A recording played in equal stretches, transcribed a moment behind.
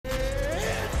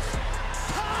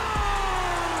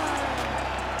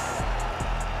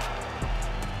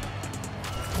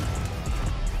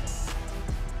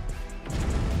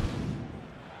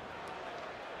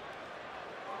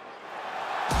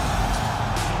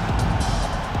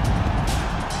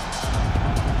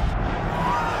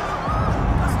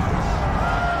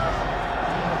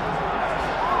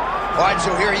So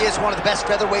here he is, one of the best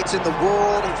featherweights in the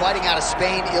world, fighting out of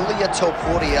Spain, Ilia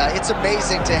Topuria. It's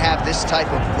amazing to have this type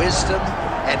of wisdom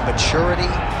and maturity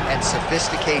and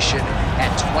sophistication at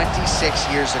 26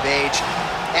 years of age.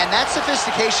 And that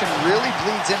sophistication really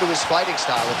bleeds into his fighting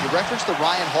style. If you reference the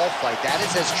Ryan Hall fight, that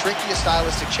is as tricky a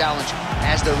stylistic challenge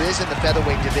as there is in the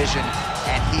featherweight division.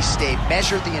 And he stayed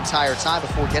measured the entire time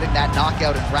before getting that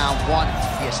knockout in round one.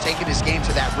 He has taken his game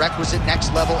to that requisite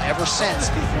next level ever since,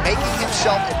 making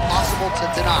himself impossible to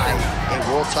deny a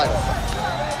world title fight.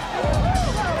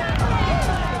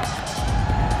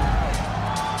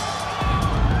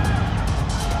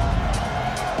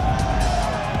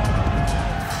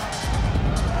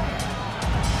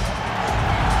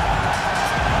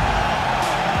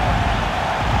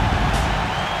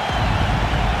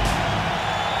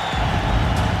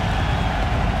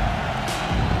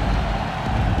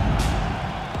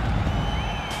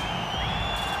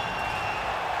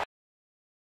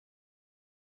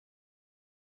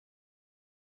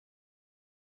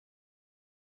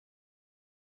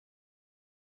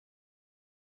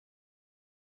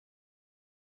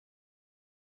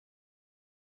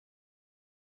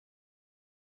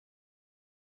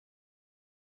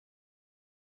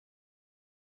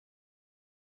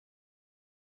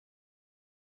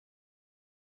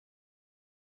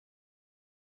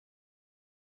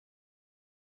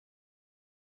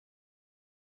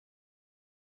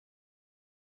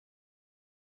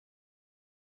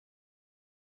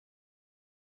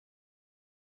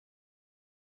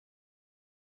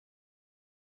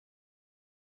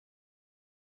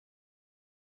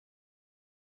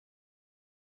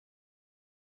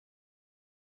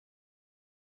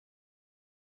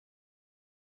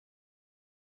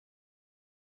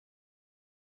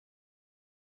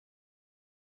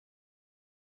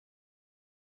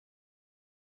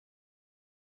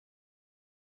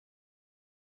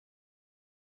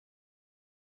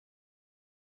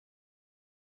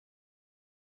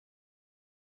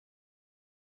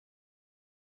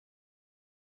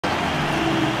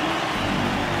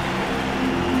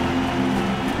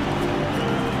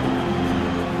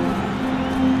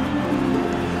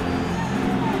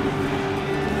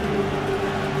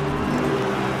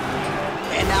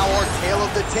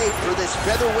 The tape for this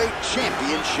featherweight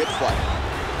championship fight.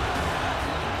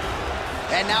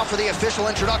 And now for the official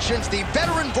introductions, the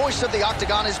veteran voice of the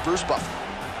Octagon is Bruce Buffer.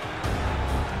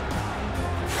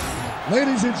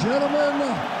 Ladies and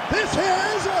gentlemen, this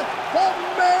is the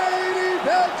main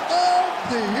event of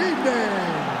the evening.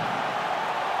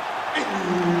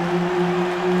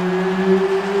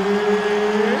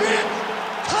 It's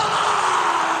time!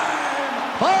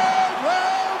 5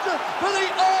 rounds for the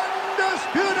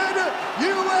undisputed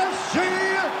UFC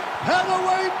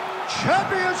Heavyweight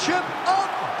Championship of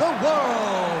the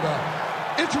world.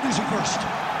 Introducing first,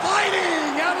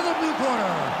 fighting out of the blue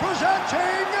corner,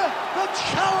 presenting the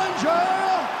challenger,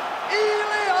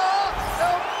 Ilia, the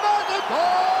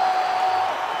Matador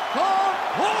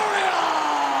Topuria.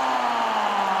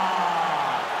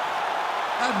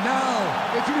 And now,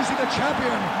 introducing the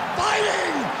champion,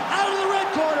 fighting out of the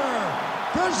red corner,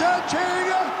 presenting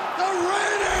the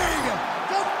reigning,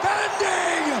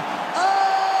 defending,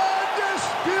 undisputed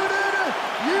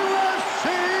UFC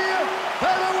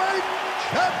Featherweight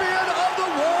Champion of the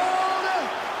world,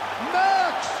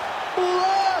 Max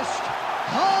Blessed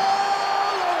Holloway.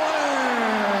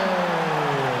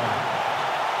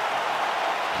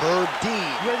 Herb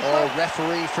Dean, our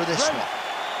referee for this one.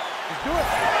 Let's do it.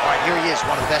 All right, here he is,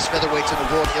 one of the best featherweights in the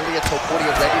world, Ilia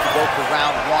Topuria, ready to go for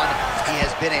round one. He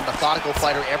has been a methodical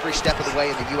fighter every step of the way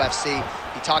in the UFC.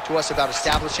 He talked to us about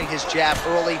establishing his jab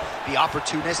early, be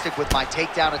opportunistic with my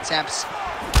takedown attempts.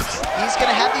 He's going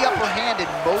to have the upper hand in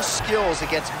most skills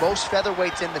against most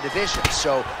featherweights in the division.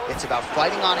 So it's about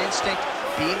fighting on instinct,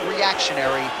 being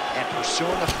reactionary, and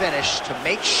pursuing a finish to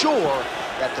make sure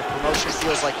that the promotion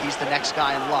feels like he's the next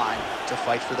guy in line to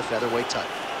fight for the featherweight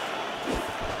title.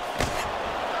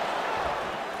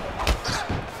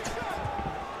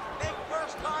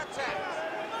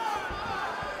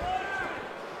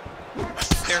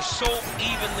 They're so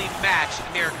evenly matched,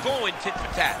 and they're going tit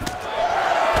for tat.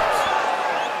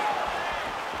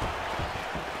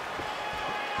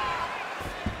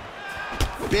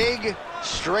 Big,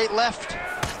 straight left.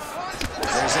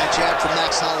 There's that jab from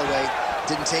Max Holloway.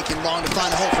 Didn't take him long to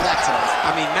find a hole for that tonight.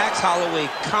 I mean, Max Holloway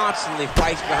constantly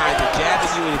fights behind the jab,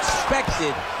 and you would expect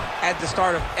it at the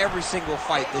start of every single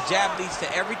fight. The jab leads to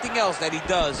everything else that he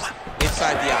does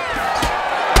inside the octagon.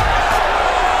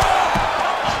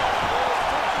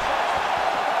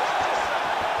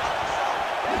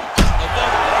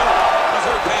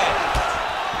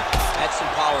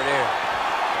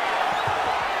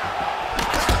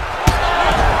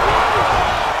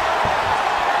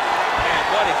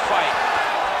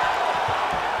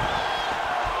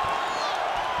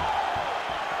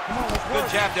 Good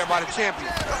jab there by the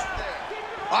champion.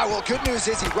 All right, well, good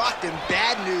news is he rocked him.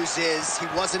 Bad news is he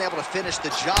wasn't able to finish the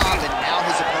job, and now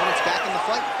his opponent's back in the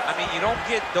fight. I mean, you don't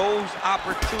get those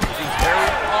opportunities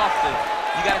very often.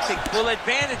 You got to take full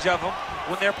advantage of them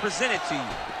when they're presented to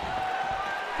you.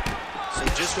 So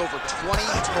just over 20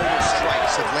 total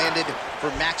strikes have landed for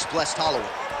Max Blessed Holloway.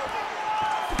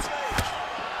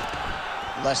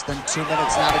 Less than 2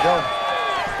 minutes now to go.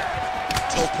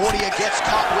 Topuria gets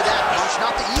caught with that punch.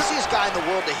 Not the easiest guy in the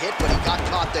world to hit, but he got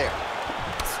caught there.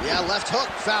 Yeah, left hook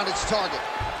found its target.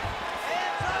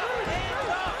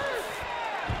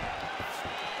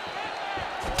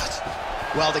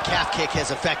 Well, the calf kick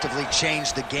has effectively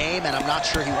changed the game, and I'm not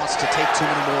sure he wants to take too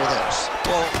many more of those.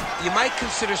 Well, you might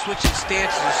consider switching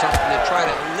stances or something to try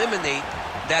to eliminate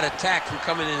that attack from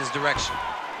coming in his direction.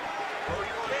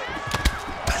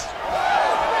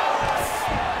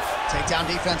 Takedown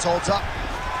defense holds up.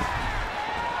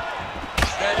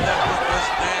 That was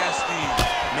nasty.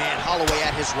 Man, Holloway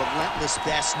at his relentless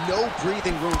best. No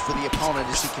breathing room for the opponent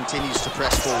as he continues to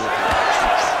press forward.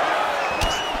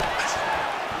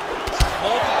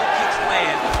 Multiple kicks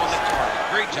land on the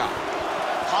target. Great job.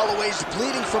 Holloway's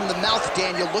bleeding from the mouth,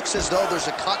 Daniel. Looks as though there's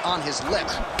a cut on his lip.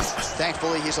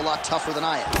 Thankfully, he's a lot tougher than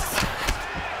I am.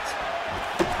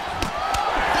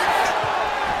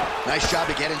 Nice job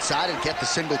to get inside and get the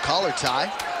single collar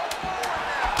tie.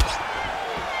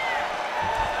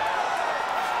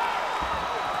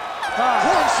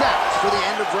 One set for the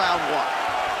end of round one.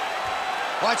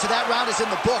 All right, so that round is in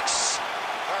the books.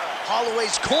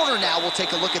 Holloway's corner now. We'll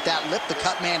take a look at that lip. The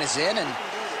cut man is in, and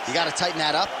you got to tighten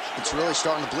that up. It's really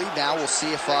starting to bleed now. We'll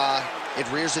see if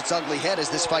it rears its ugly head as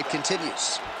this fight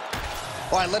continues.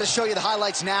 All right, let us show you the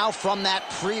highlights now from that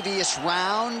previous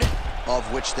round, of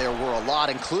which there were a lot,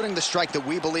 including the strike that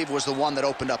we believe was the one that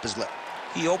opened up his lip.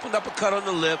 He opened up a cut on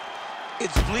the lip.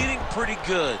 It's bleeding pretty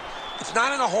good. It's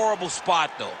not in a horrible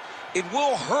spot, though. It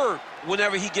will hurt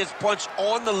whenever he gets punched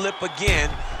on the lip again,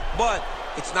 but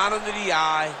it's not under the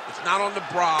eye. It's not on the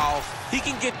brow. He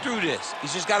can get through this.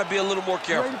 He's just got to be a little more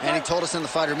careful. And he told us in the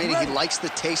fighter meeting he likes the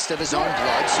taste of his own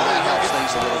blood, so that helps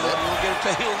things a little bit.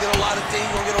 He don't get a lot of things.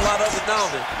 He don't get a lot of it now,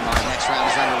 man. All right, next round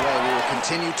is underway. We will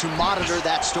continue to monitor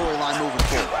that storyline moving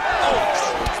forward.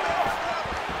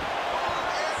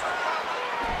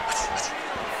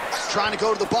 Trying to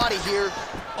go to the body here,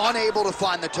 unable to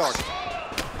find the target.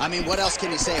 I mean, what else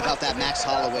can you say about that Max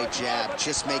Holloway jab?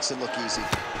 Just makes it look easy.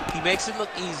 He makes it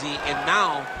look easy, and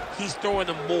now he's throwing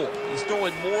them more. He's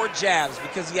throwing more jabs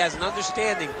because he has an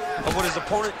understanding of what his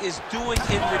opponent is doing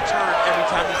in return every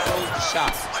time he throws the shot.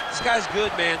 This guy's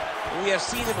good, man. And we have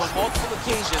seen him on multiple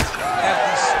occasions have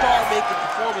these star-making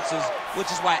performances, which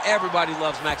is why everybody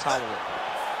loves Max Holloway.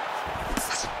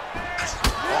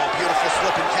 Oh, beautiful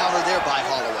flip and counter there by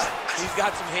Holloway. He's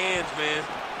got some hands, man.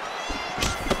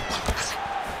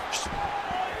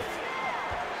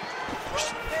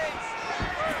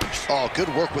 Oh,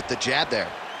 good work with the jab there.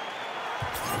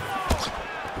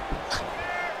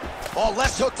 Oh,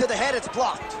 left hook to the head, it's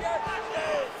blocked.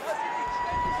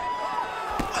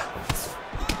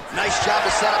 Nice job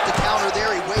to set up the counter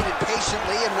there. He waited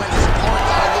patiently, and when his opponent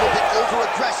got a little bit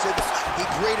over-aggressive, he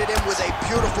greeted him with a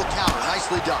beautiful counter.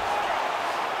 Nicely done.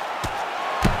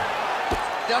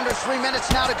 Under 3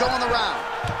 minutes now to go in the round.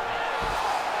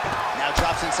 Now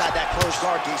drops inside that closed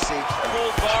guard, DC.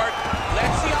 Full guard.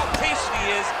 Let's see how patient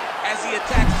he is as he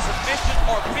attacks a submission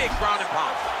or big ground and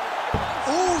pound.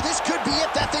 Ooh, this could be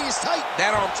it. That thing is tight.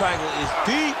 That arm triangle is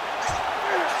deep.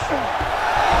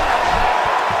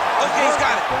 Okay, he's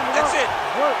got it. That's it.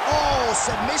 Oh,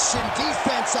 submission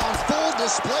defense on full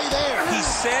display there. He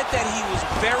said that he was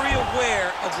very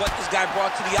aware of what this guy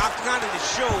brought to the octagon, and it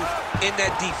showed in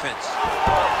that defense.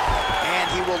 And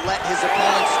he will let his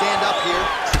opponent stand up here.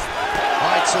 All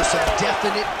right, so some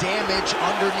definite damage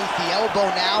underneath the elbow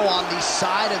now on the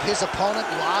side of his opponent.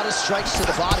 A lot of strikes to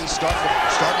the body starting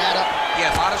to add up. Yeah,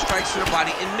 a lot of strikes to the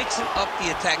body and mixing up the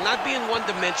attack, not being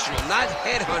one-dimensional, not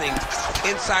headhunting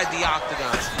inside the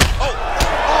octagon. Oh,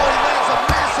 he lands a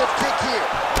massive kick here.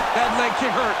 That leg kick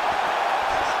hurt.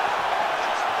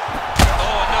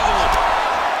 Oh, another one.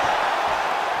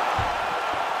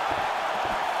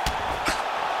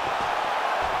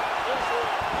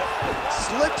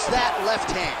 Slips that left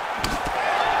hand.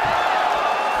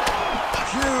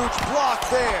 Huge block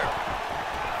there.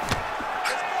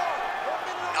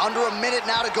 Under a minute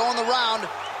now to go in the round.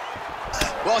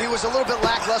 Well, he was a little bit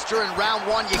lackluster in round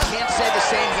one. You can't say the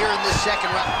same here in this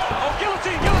second round. Oh,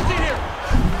 guillotine here.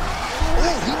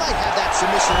 Oh, he might have that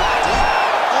submission locked in.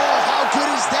 Oh, how good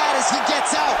is that as he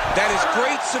gets out? That is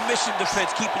great submission defense,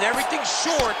 keeping everything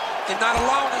short and not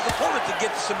allowing his opponent to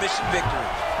get the submission victory.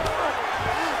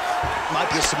 Might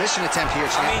be a submission attempt here,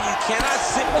 champ. I mean, you cannot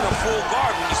sit in a full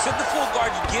guard. When you sit in the full guard,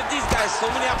 you give these guys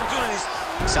so many opportunities.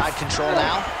 Side control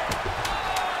now.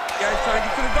 Guys trying to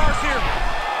get to the darts here.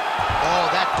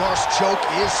 Oh, that Darce choke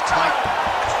is tight.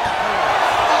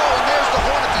 Oh, and there's the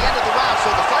horn at the end of the round. So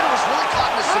the fighter was really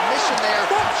caught in a submission there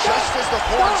just as the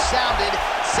horn sounded.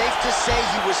 Safe to say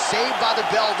he was saved by the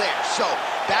bell there. So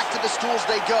back to the stools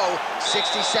they go.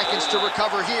 60 seconds to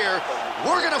recover here.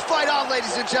 We're going to fight on,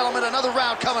 ladies and gentlemen. Another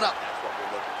round coming up.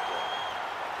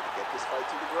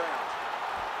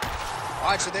 All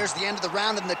right, so there's the end of the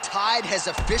round, and the tide has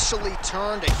officially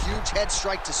turned. A huge head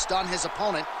strike to stun his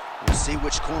opponent. We'll see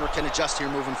which corner can adjust here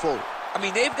moving forward. I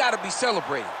mean, they've got to be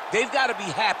celebrating. They've got to be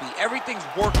happy. Everything's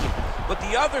working. But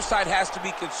the other side has to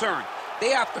be concerned. They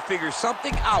have to figure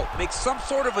something out, make some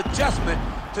sort of adjustment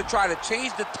to try to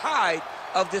change the tide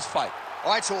of this fight. All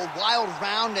right, so a wild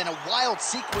round and a wild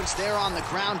sequence there on the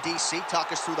ground, DC.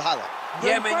 Talk us through the highlight.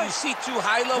 Yeah, man, you see two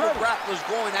high-level grapplers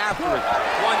going after it.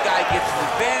 One guy gets an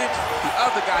advantage, the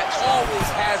other guy always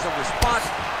has a response.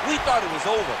 We thought it was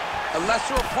over. A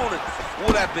lesser opponent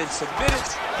would have been submitted,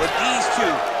 but these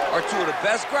two are two of the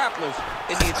best grapplers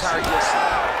in the entire UFC.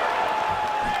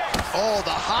 Oh,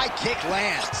 the high kick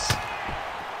lands.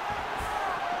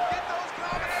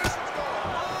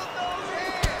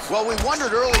 Well, we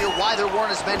wondered earlier why there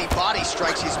weren't as many body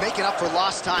strikes. He's making up for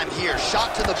lost time here.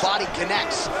 Shot to the body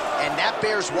connects, and that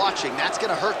bears watching. That's going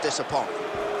to hurt this opponent.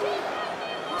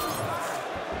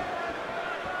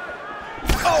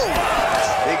 Oh!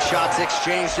 Big shots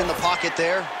exchanged in the pocket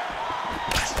there.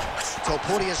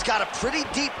 Topuria's got a pretty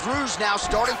deep bruise now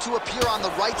starting to appear on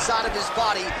the right side of his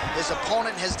body. His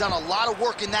opponent has done a lot of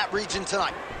work in that region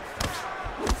tonight.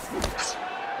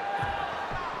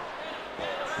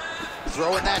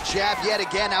 Throwing that jab yet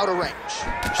again out of range.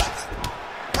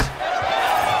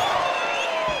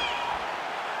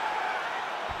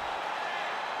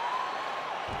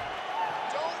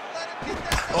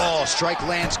 Oh, strike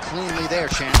lands cleanly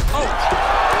there, champ. Oh, you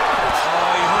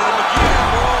hurt him again,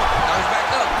 bro. Now he's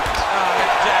back up. Oh,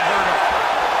 that jab hurt him.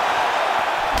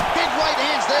 Big right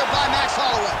hands there by Max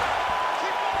Holloway.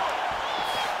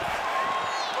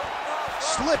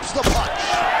 Slips the punch.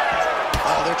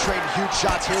 Oh, they're trading huge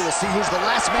shots here. We'll see who's the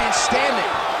last man standing.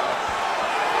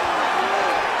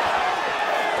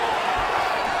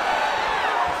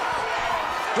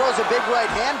 Throws a big right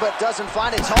hand, but doesn't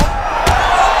find its home.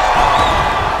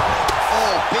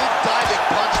 Oh, big diving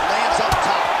punch lands up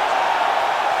top.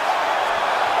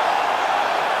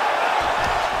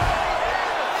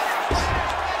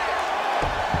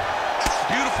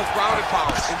 Beautiful grounded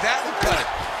pound, and that will cut it.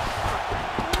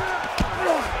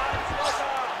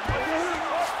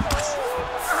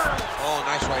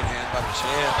 Nice right hand by the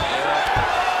champ.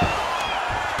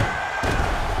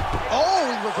 Oh,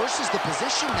 he reverses the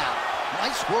position now.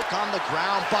 Nice work on the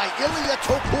ground by Ilia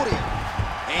Topuria.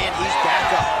 And he's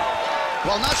back up.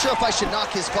 Well, I'm not sure if I should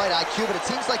knock his fight IQ, but it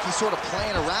seems like he's sort of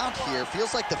playing around here.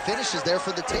 Feels like the finish is there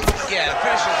for the taking. Yeah, the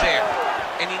finish is there.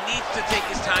 And he needs to take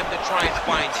his time to try and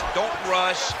find it. Don't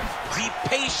rush. Be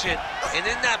patient. And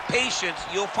in that patience,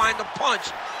 you'll find a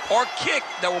punch or kick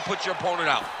that will put your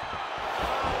opponent out.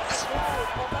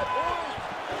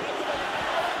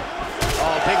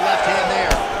 Oh, big left hand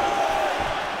there.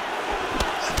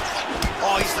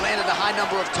 Oh, he's landed a high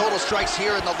number of total strikes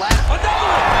here in the last.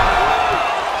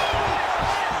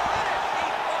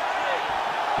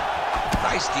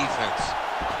 Nice defense.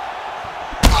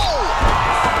 Oh!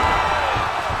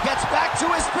 Gets back to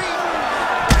his feet.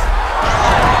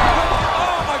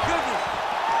 Oh, my goodness.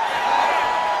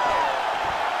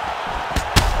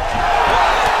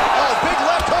 Oh, big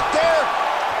left hook there.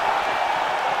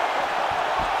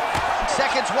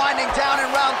 Seconds winding down in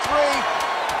round 3.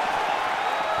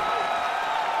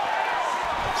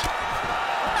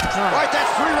 All right,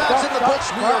 that's 3 rounds in the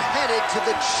books. We are headed to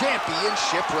the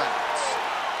championship rounds.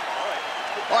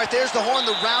 All right, there's the horn.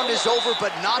 The round is over,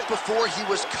 but not before he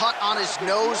was cut on his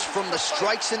nose from the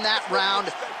strikes in that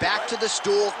round. Back to the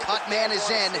stool. Cut man is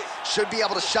in. Should be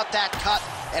able to shut that cut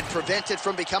and prevent it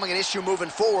from becoming an issue moving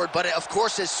forward. But, of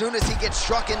course, as soon as he gets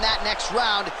struck in that next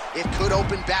round, it could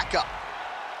open back up.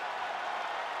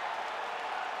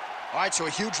 All right, so a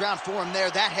huge round for him there.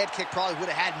 That head kick probably would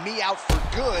have had me out for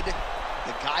good.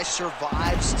 The guy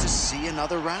survives to see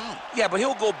another round. Yeah, but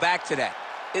he'll go back to that.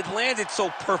 It landed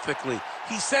so perfectly.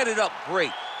 He set it up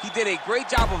great. He did a great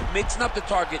job of mixing up the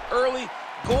target early,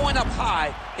 going up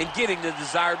high, and getting the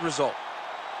desired result.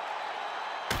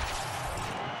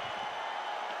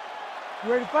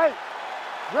 You ready to fight?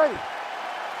 Ready.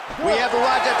 We have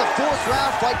arrived at the 4th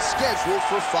round, fight scheduled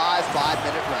for 5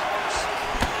 5-minute rounds.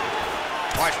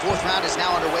 All right, fourth round is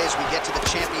now underway as we get to the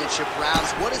championship rounds.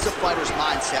 What is a fighter's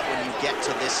mindset when you get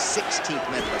to this 16th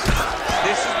minute?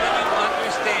 This is when you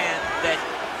understand that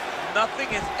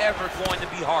nothing is ever going to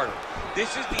be harder.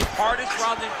 This is the hardest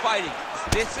round in fighting.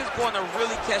 This is going to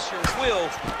really test your will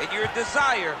and your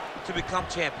desire to become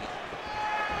champion.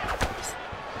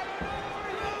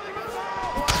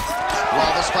 Well,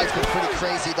 this fight's been pretty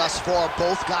crazy thus far.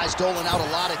 Both guys doling out a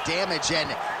lot of damage, and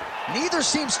neither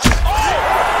seems to...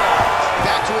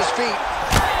 Back to his feet.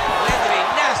 Landed a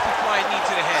nasty flying knee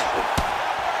to the head.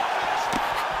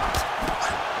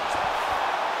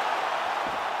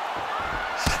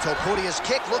 Topuria's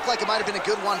kick looked like it might have been a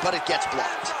good one, but it gets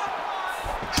blocked.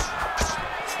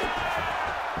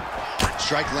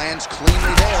 Strike lands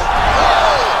cleanly there.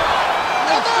 Oh!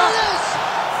 And there it is!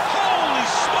 Holy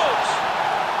smokes!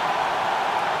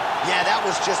 Yeah, that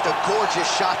was just a gorgeous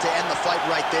shot to end the fight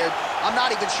right there. I'm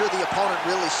not even sure the opponent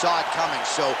really saw it coming.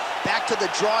 So back to the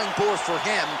drawing board for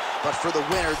him, but for the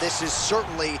winner, this is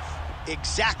certainly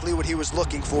exactly what he was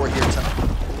looking for here tonight.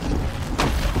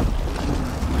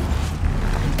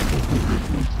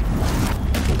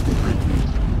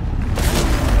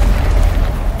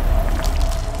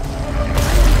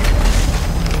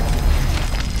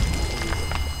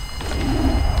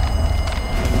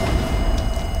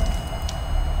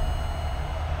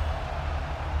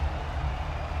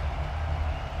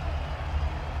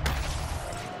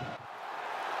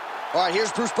 All right,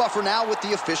 here's Bruce Buffer now with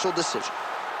the official decision.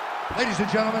 Ladies and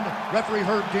gentlemen, referee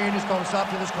Herb Dean is going to stop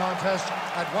to this contest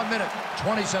at 1 minute,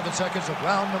 27 seconds of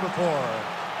round number 4.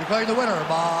 Declaring the winner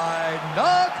by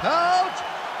knockout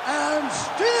and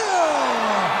still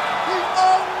the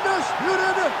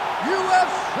undisputed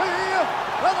UFC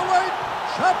featherweight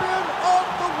champion of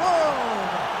the world,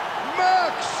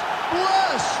 Max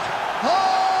Blessed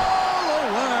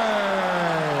Holloway.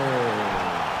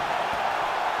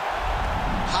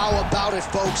 How about it,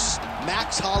 folks?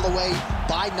 Max Holloway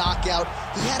by knockout.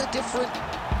 He had a different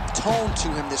tone to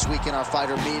him this week in our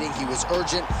fighter meeting. He was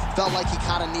urgent, felt like he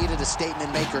kind of needed a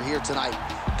statement maker here tonight.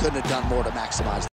 Couldn't have done more to maximize